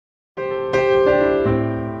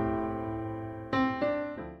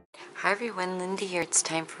Hi everyone, Linda here. It's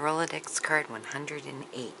time for Rolodex card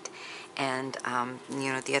 108. And,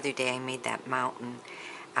 the other day I made that mountain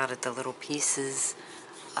out of the little pieces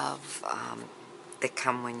of, that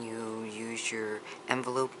come when you use your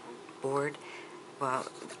envelope board. Well,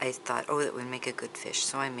 I thought, oh, that would make a good fish,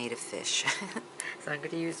 so I made a fish. So I'm going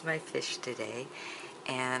to use my fish today.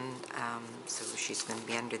 And, so she's going to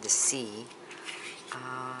be under the sea.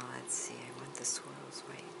 Let's see, I want the swirls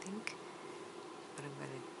white, I think. What I'm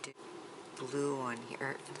going to do, blue on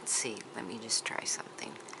here. Let's see, let me just try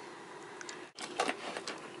something.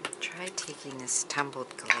 Try taking this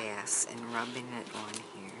tumbled glass and rubbing it on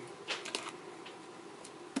here.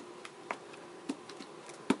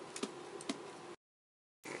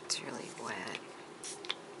 It's really wet.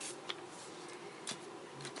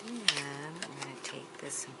 And then I'm going to take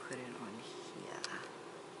this and put it on here.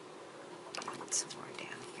 Put some more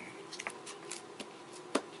down here.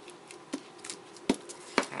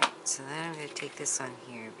 Alright, so then I'm going to take this on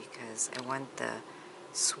here because I want the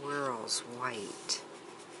swirls white.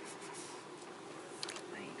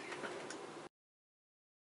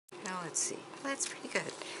 Now let's see. Well, that's pretty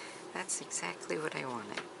good. That's exactly what I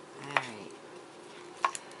wanted. Alright.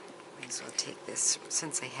 Might as well take this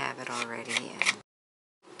since I have it already. And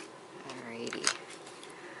alrighty.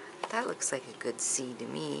 That looks like a good sea to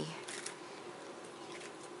me.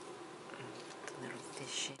 The little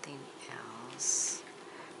fish. Anything else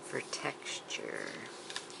for texture?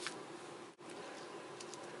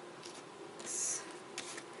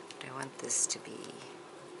 I want this to be,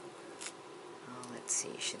 oh, let's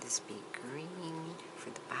see, should this be green for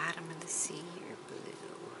the bottom of the sea or blue?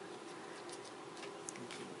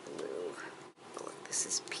 Blue. Oh, look, this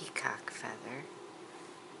is peacock feather.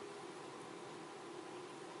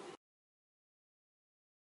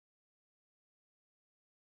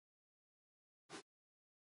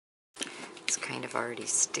 It's kind of already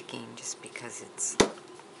sticking just because it's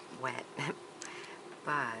wet.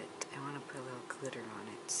 But I want to put a little glitter on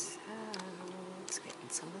it, so let's get in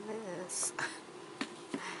some of this.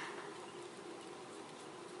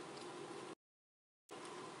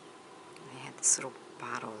 I had this little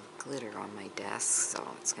bottle of glitter on my desk, so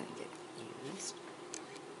it's going to get used.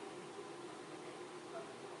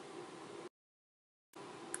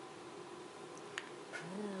 A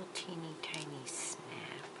little teeny tiny snap.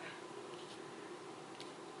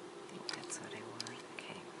 I think that's what I want.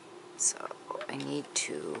 Okay, so I need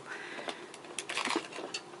to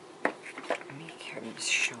make her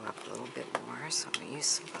show up a little bit more, so I'm going to use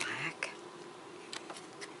some black.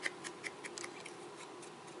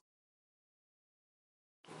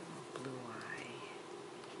 Blue eye.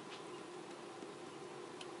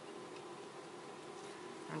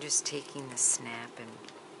 I'm just taking the snap and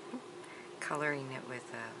coloring it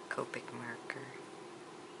with a Copic marker.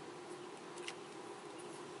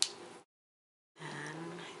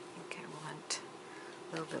 And I think I want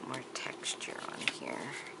a little bit more texture on here.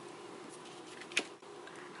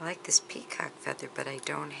 I like this peacock feather, but I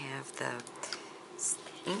don't have the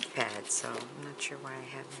ink pad, so I'm not sure why I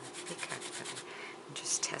have the peacock feather. I'll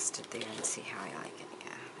just test it there and see how I like it.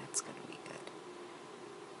 Yeah, that's going to be good.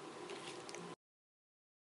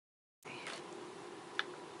 Okay.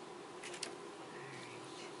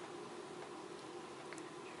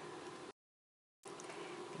 I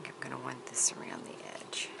think I'm going to want this around the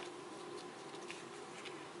edge.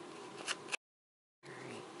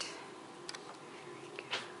 Alright. There we go.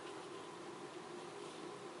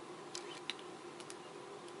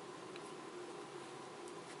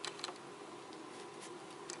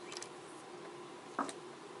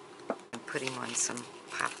 I'm putting on some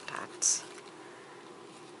pop dots.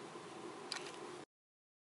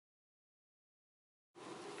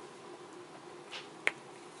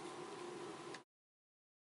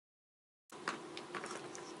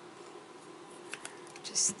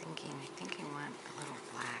 Just thinking, I think I want a little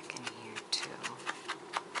black in here too.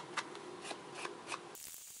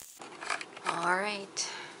 Alright,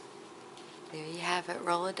 there you have it,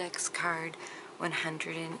 Rolodex card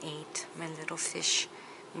 108, my little fish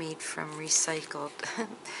made from recycled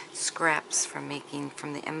scraps from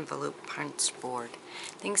the envelope punch board.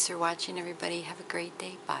 Thanks for watching everybody, have a great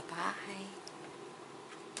day, bye bye.